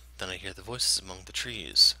 Then I hear the voices among the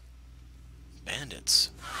trees.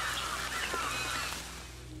 Bandits.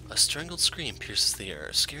 A strangled scream pierces the air,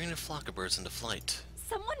 scaring a flock of birds into flight.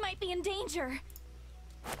 Someone might be in danger.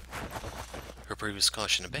 Her previous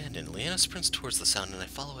caution abandoned, Leanna sprints towards the sound and I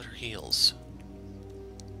follow at her heels.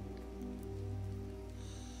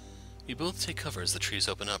 We both take cover as the trees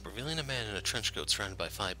open up, revealing a man in a trench coat surrounded by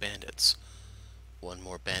 5 bandits. One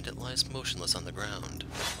more bandit lies motionless on the ground.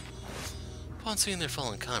 Upon seeing their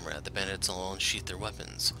fallen comrade, the bandits all unsheath their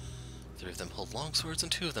weapons. 3 of them hold longswords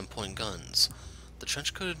and 2 of them point guns. The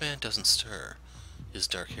trench-coated man doesn't stir. His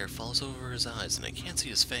dark hair falls over his eyes and I can't see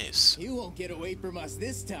his face. You won't get away from us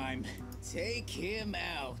this time. Take him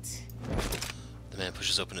out. The man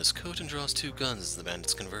pushes open his coat and draws 2 guns as the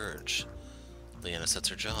bandits converge. Leanna sets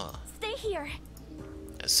her jaw. Stay here.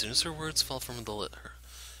 As soon as the words fall from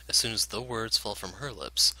her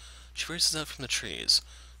lips, she races out from the trees.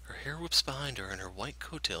 Her hair whips behind her and her white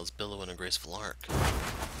coattails billow in a graceful arc.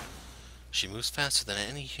 She moves faster than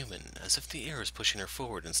any human, as if the air is pushing her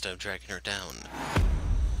forward instead of dragging her down.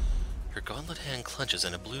 Her gauntlet hand clenches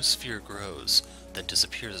and a blue sphere grows, then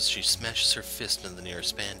disappears as she smashes her fist into the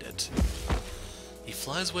nearest bandit. He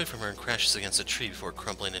flies away from her and crashes against a tree before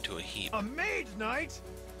crumpling into a heap. A mage knight?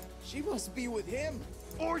 She must be with him.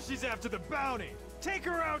 Or she's after the bounty. Take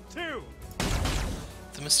her out too!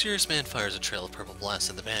 The mysterious man fires a trail of purple blasts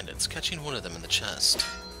at the bandits, catching one of them in the chest.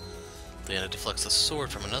 Leanna deflects the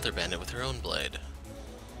sword from another bandit with her own blade.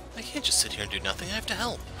 I can't just sit here and do nothing, I have to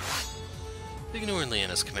help. Ignoring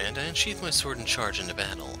Leanna's command, I unsheath my sword and charge into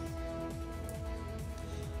battle.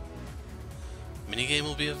 Minigame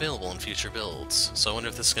will be available in future builds, so I wonder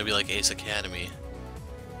if this is going to be like Ace Academy.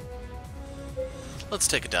 Let's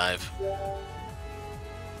take a dive.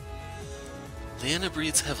 Leanna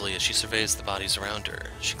breathes heavily as she surveys the bodies around her.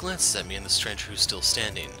 She glances at me and the stranger who's still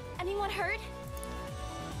standing. Anyone hurt?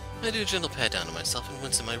 I do a gentle pat down on myself and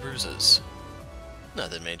wince at my bruises.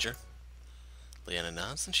 Nothing major. Leanna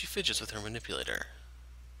nods and she fidgets with her manipulator.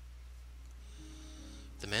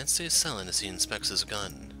 The man stays silent as he inspects his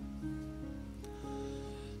gun.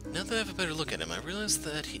 Now that I have a better look at him, I realize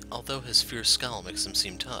that although his fierce scowl makes him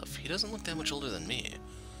seem tough, he doesn't look that much older than me.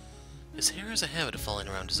 His hair has a habit of falling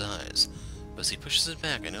around his eyes, but as he pushes it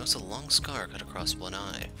back, I notice a long scar cut across one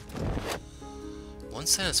eye.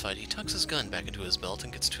 Once satisfied, he tucks his gun back into his belt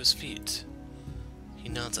and gets to his feet. He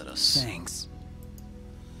nods at us. Thanks.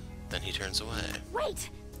 Then he turns away. Wait!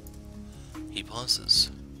 He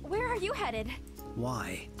pauses. Where are you headed?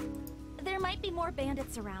 Why? There might be more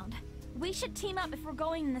bandits around. We should team up if we're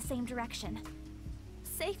going in the same direction.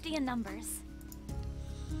 Safety in numbers.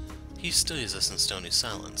 He studies us in stony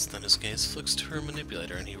silence, then his gaze flicks to her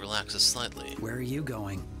manipulator and he relaxes slightly. Where are you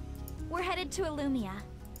going? We're headed to Illumia.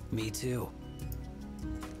 Me too.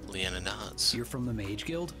 Leanna nods. You're from the Mage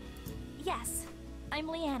Guild? Yes, I'm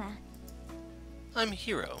Leanna. I'm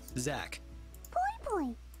Hero. Zach.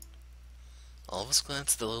 Boy. All of us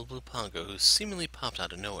glance at the little blue Pango who seemingly popped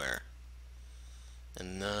out of nowhere.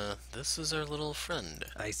 And, this is our little friend.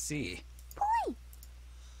 I see. Boy.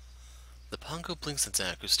 The Pango blinks at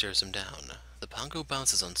Zach, who stares him down. The Pango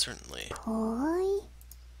bounces uncertainly. Boy.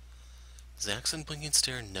 Zach's unblinking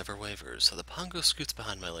stare never wavers, so the Pango scoots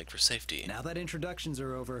behind my leg for safety. Now that introductions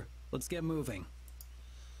are over, let's get moving.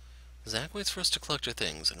 Zach waits for us to collect our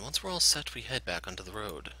things, and once we're all set, we head back onto the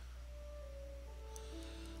road.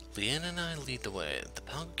 Leanna and I lead the way, the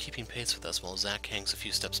Pango keeping pace with us while Zach hangs a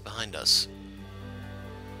few steps behind us.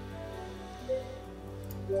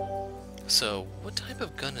 So, what type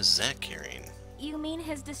of gun is Zach carrying? You mean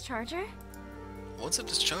his discharger? What's a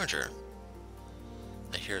discharger?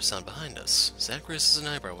 I hear a sound behind us. Zach raises an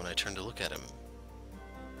eyebrow when I turn to look at him.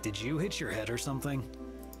 Did you hit your head or something?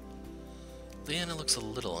 Leanna looks a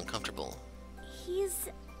little uncomfortable. He's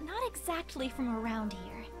not exactly from around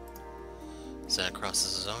here. Zach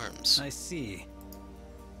crosses his arms. I see.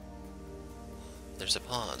 There's a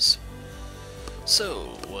pause.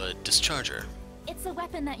 So, discharger. It's a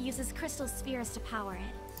weapon that uses crystal spheres to power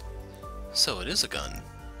it. So it is a gun.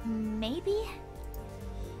 Maybe?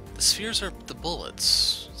 The spheres are the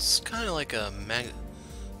bullets. It's kind of like a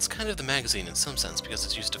It's kind of the magazine in some sense because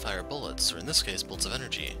it's used to fire bullets, or in this case, bolts of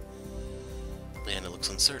energy. Leanna looks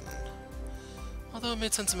uncertain. Although it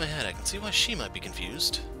made sense in my head, I can see why she might be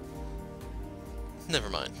confused. Never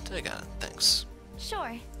mind, I got it, thanks.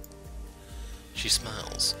 Sure. She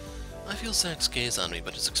smiles. I feel Zach's gaze on me,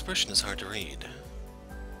 but his expression is hard to read.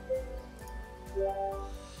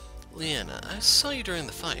 Leanna, I saw you during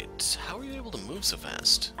the fight. How were you able to move so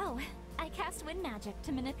fast? Oh, I cast wind magic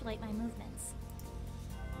to manipulate my movements.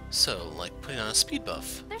 So, like putting on a speed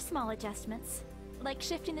buff. They're small adjustments, like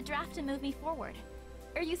shifting the draft to move me forward,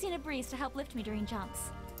 or using a breeze to help lift me during jumps.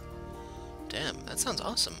 Damn, that sounds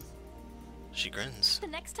awesome. She grins. The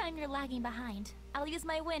next time you're lagging behind, I'll use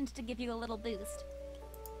my wind to give you a little boost.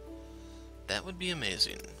 That would be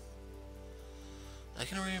amazing. I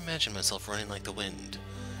can already imagine myself running like the wind.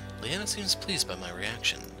 Leanna seems pleased by my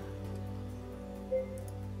reaction.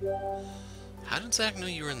 How did Zach know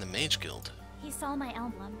you were in the Mage Guild? He saw my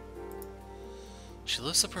emblem. She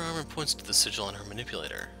lifts up her arm and points to the sigil on her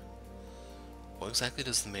manipulator. What exactly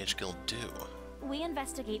does the Mage Guild do? We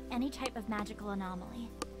investigate any type of magical anomaly.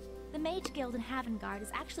 The Mage Guild in Havengard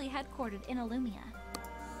is actually headquartered in Illumia.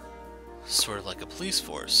 Sort of like a police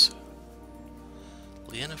force.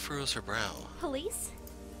 Leanna furrows her brow. Police?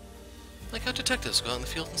 Like how detectives go out in the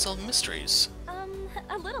field and solve mysteries.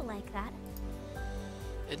 A little like that.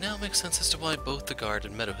 It now makes sense as to why both the guard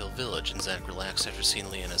and Meadow Hill Village and Zach relaxed after seeing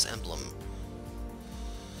Leanna's emblem.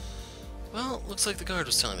 Well, looks like the guard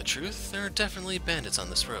was telling the truth. There are definitely bandits on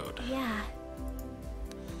this road. Yeah.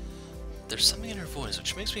 There's something in her voice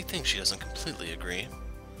which makes me think she doesn't completely agree.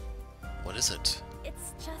 What is it?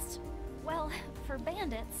 It's just, well, for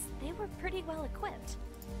bandits, they were pretty well equipped.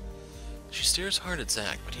 She stares hard at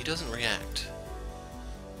Zach, but he doesn't react.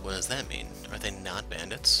 What does that mean? Are they not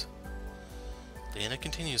bandits? Leanna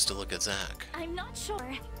continues to look at Zach. I'm not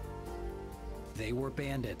sure. They were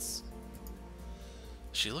bandits.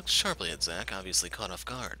 She looks sharply at Zach, obviously caught off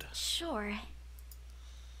guard. Sure.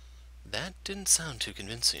 That didn't sound too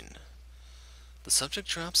convincing. The subject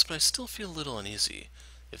drops, but I still feel a little uneasy.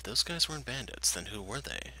 If those guys weren't bandits, then who were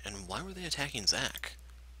they? And why were they attacking Zach?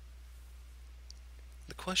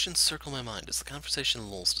 The questions circle my mind as the conversation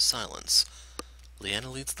lulls to silence.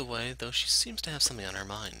 Leanna leads the way, though she seems to have something on her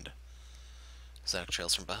mind. Zach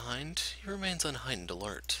trails from behind. He remains on heightened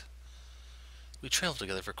alert. We travel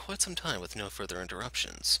together for quite some time with no further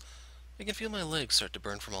interruptions. I can feel my legs start to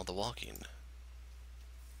burn from all the walking.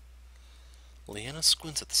 Leanna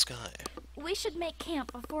squints at the sky. We should make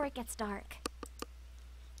camp before it gets dark.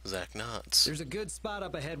 Zach nods. There's a good spot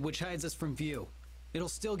up ahead which hides us from view. It'll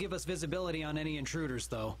still give us visibility on any intruders,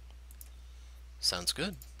 though. Sounds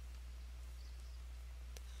good.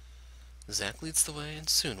 Zach leads the way, and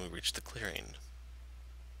soon we reach the clearing.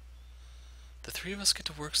 The three of us get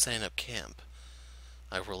to work setting up camp.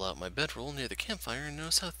 I roll out my bedroll near the campfire and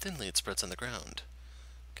notice how thinly it spreads on the ground.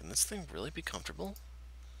 Can this thing really be comfortable?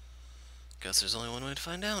 Guess there's only one way to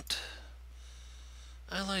find out.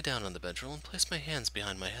 I lie down on the bedroll and place my hands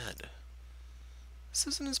behind my head. This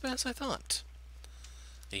isn't as bad as I thought.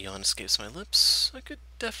 A yawn escapes my lips. I could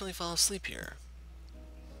definitely fall asleep here.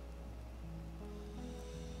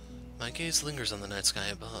 My gaze lingers on the night sky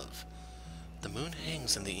above. The moon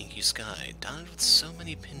hangs in the inky sky, dotted with so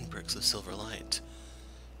many pinpricks of silver light.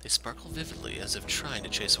 They sparkle vividly as if trying to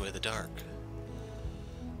chase away the dark.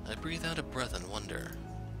 I breathe out a breath in wonder.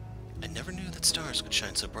 I never knew that stars could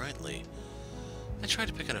shine so brightly. I try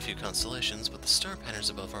to pick out a few constellations, but the star patterns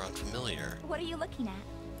above are unfamiliar. What are you looking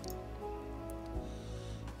at?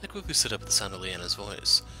 I quickly sit up at the sound of Leanna's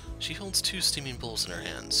voice. She holds 2 steaming bowls in her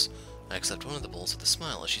hands. I accept one of the bowls with a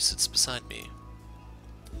smile as she sits beside me.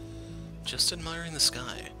 Just admiring the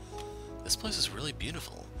sky. This place is really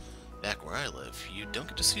beautiful. Back where I live, you don't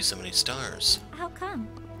get to see so many stars. How come?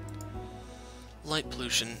 Light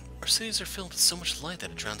pollution. Our cities are filled with so much light that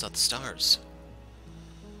it drowns out the stars.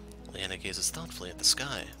 Leanna gazes thoughtfully at the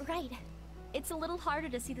sky. Right. It's a little harder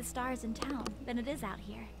to see the stars in town than it is out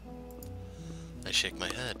here. I shake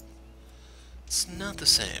my head. It's not the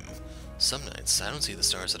same. Some nights, I don't see the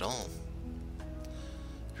stars at all.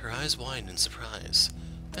 Her eyes widen in surprise.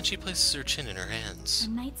 Then she places her chin in her hands. A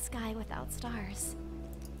night sky without stars.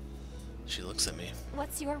 She looks at me.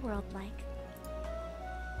 What's your world like?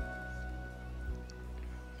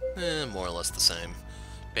 More or less the same.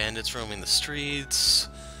 Bandits roaming the streets.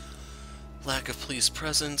 Lack of police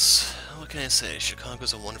presence. What can I say?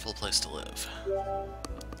 Chicago's a wonderful place to live.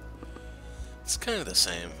 It's kind of the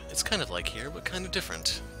same. It's kind of like here, but kind of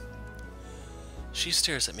different. She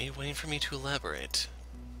stares at me, waiting for me to elaborate.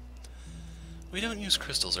 We don't use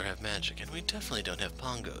crystals or have magic, and we definitely don't have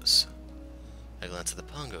pongos. I glance at the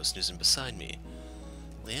pongo snoozing beside me.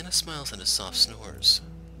 Leanna smiles and soft snores.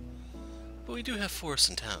 But we do have forests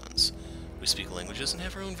and towns. We speak languages and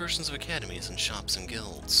have our own versions of academies and shops and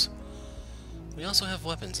guilds. We also have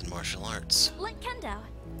weapons and martial arts. Like Kendo.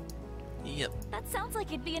 Yep. That sounds like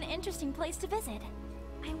it'd be an interesting place to visit.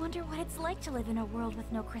 I wonder what it's like to live in a world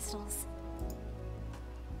with no crystals.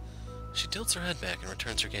 She tilts her head back and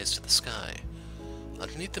returns her gaze to the sky.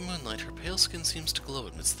 Underneath the moonlight, her pale skin seems to glow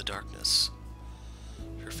amidst the darkness.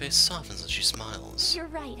 Her face softens as she smiles. You're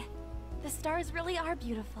right. The stars really are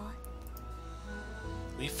beautiful.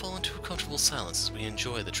 We fall into a comfortable silence as we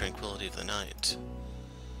enjoy the tranquility of the night.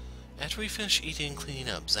 After we finish eating and cleaning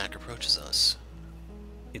up, Zach approaches us.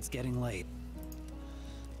 It's getting late.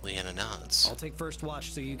 Leanna nods. I'll take first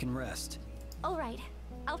watch so you can rest. All right.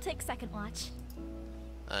 I'll take second watch.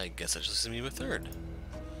 I guess I shall see me with third.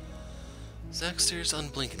 Zach stares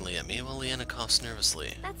unblinkingly at me while Leanna coughs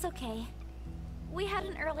nervously. That's okay. We had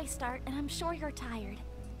an early start, and I'm sure you're tired.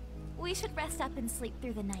 We should rest up and sleep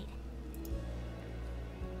through the night.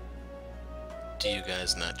 Do you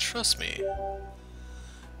guys not trust me?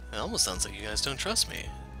 It almost sounds like you guys don't trust me.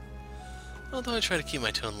 Although I try to keep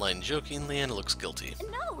my tone light and joking, Leanna looks guilty.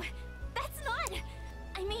 No! That's not...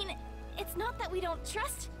 I mean, it's not that we don't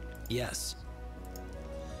trust... Yes.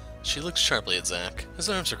 She looks sharply at Zach. His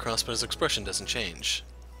arms are crossed, but his expression doesn't change.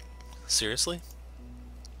 Seriously?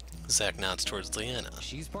 Zach nods towards Leanna.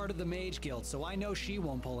 She's part of the Mage Guild, so I know she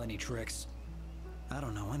won't pull any tricks. I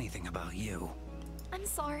don't know anything about you. I'm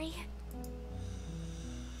sorry.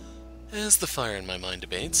 As the fire in my mind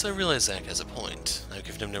debates, I realize Zach has a point. I've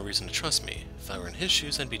given him no reason to trust me. If I were in his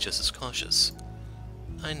shoes, I'd be just as cautious.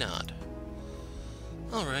 I nod.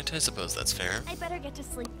 Alright, I suppose that's fair. I better get to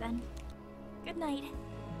sleep then. Good night.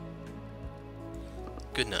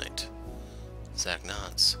 Good night. Zach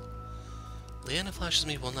nods. Leanna flashes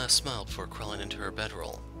me one last smile before crawling into her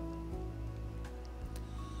bedroll.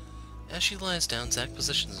 As she lies down, Zach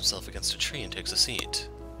positions himself against a tree and takes a seat.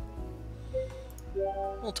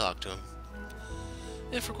 We'll talk to him.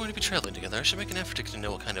 If we're going to be traveling together, I should make an effort to get to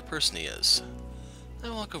know what kind of person he is. I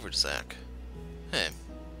walk over to Zach. Hey.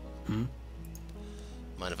 Mind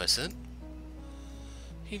if I sit?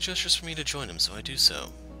 He gestures for me to join him, so I do so.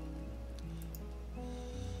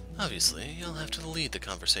 Obviously, you'll have to lead the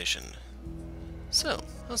conversation. So,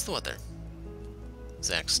 how's the weather?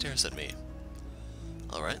 Zach stares at me.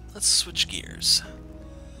 Alright, let's switch gears.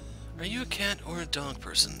 Are you a cat or a dog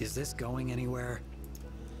person? Is this going anywhere?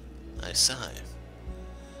 I sigh.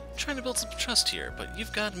 I'm trying to build some trust here, but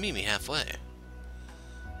you've got to meet me halfway.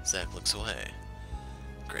 Zach looks away.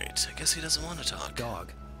 Great, I guess he doesn't want to talk.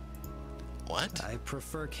 Dog. What? I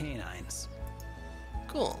prefer canines.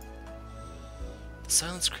 Cool. The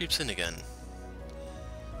silence creeps in again.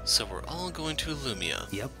 So we're all going to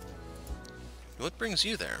Lumia. Yep. What brings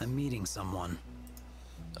you there? I'm meeting someone.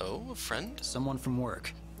 Oh, a friend? Someone from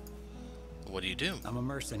work. What do you do? I'm a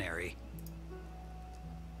mercenary.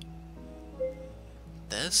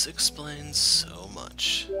 This explains so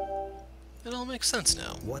much. It all makes sense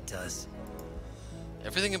now. What does?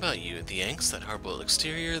 Everything about you, the angst, that hard-boiled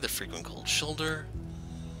exterior, the frequent cold shoulder.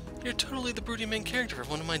 You're totally the broody main character of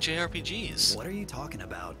one of my JRPGs. What are you talking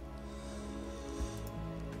about?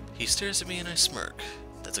 He stares at me and I smirk.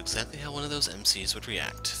 That's exactly how one of those MCs would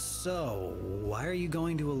react. So, why are you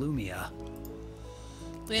going to Illumia?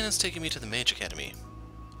 Leanna's taking me to the Mage Academy.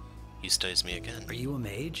 He studies me again. Are you a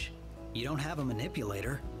mage? You don't have a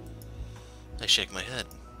manipulator. I shake my head.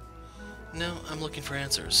 No, I'm looking for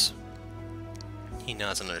answers. He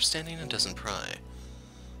nods in understanding and doesn't pry.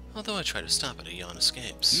 Although I try to stop it, a yawn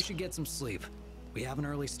escapes. You should get some sleep. We have an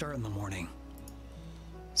early start in the morning.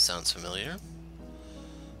 Sounds familiar?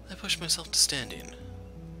 I push myself to standing.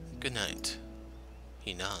 Good night.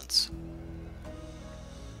 He nods.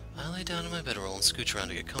 I lay down in my bedroll and scooch around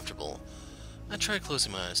to get comfortable. I try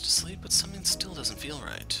closing my eyes to sleep, but something still doesn't feel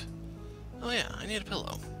right. Oh yeah, I need a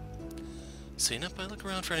pillow. Sitting up, I look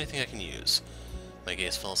around for anything I can use. My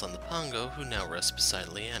gaze falls on the Pango, who now rests beside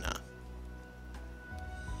Leanna.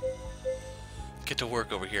 Get to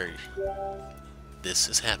work over here. This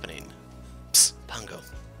is happening. Psst, Pango.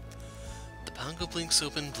 The Pango blinks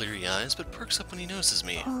open bleary eyes, but perks up when he notices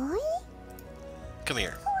me. Boy? Come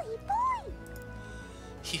here. Boy!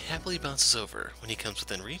 He happily bounces over. When he comes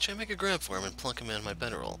within reach, I make a grab for him and plunk him in my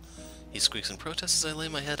bedroll. He squeaks in protest as I lay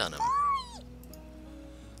my head on him.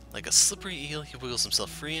 Like a slippery eel, he wiggles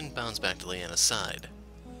himself free and bounds back to Leanna's side.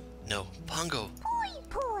 No, Pango!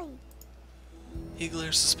 Boy! He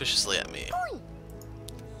glares suspiciously at me.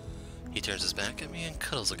 He turns his back at me and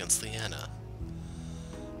cuddles against Leanna.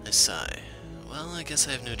 I sigh. Well, I guess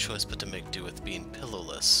I have no choice but to make do with being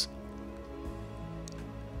pillowless.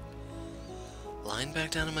 Lying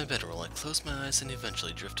back down in my bedroll, I close my eyes and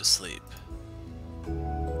eventually drift to sleep.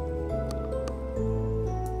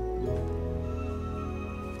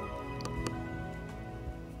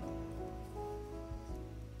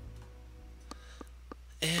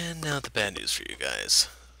 And now the bad news for you guys.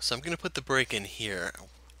 So I'm going to put the break in here.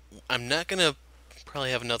 I'm not going to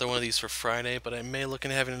probably have another one of these for Friday, but I may look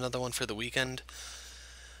into having another one for the weekend.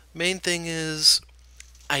 Main thing is,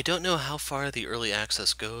 I don't know how far the early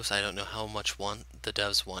access goes. I don't know how much the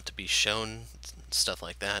devs want to be shown, stuff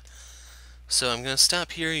like that. So I'm going to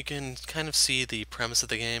stop here. You can kind of see the premise of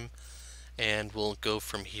the game, and we'll go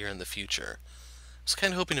from here in the future. I was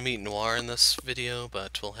kind of hoping to meet Noir in this video,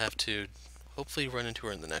 but we'll have to hopefully run into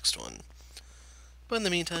her in the next one. But in the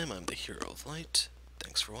meantime, I'm the Hero of Light.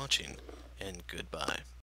 Thanks for watching, and goodbye.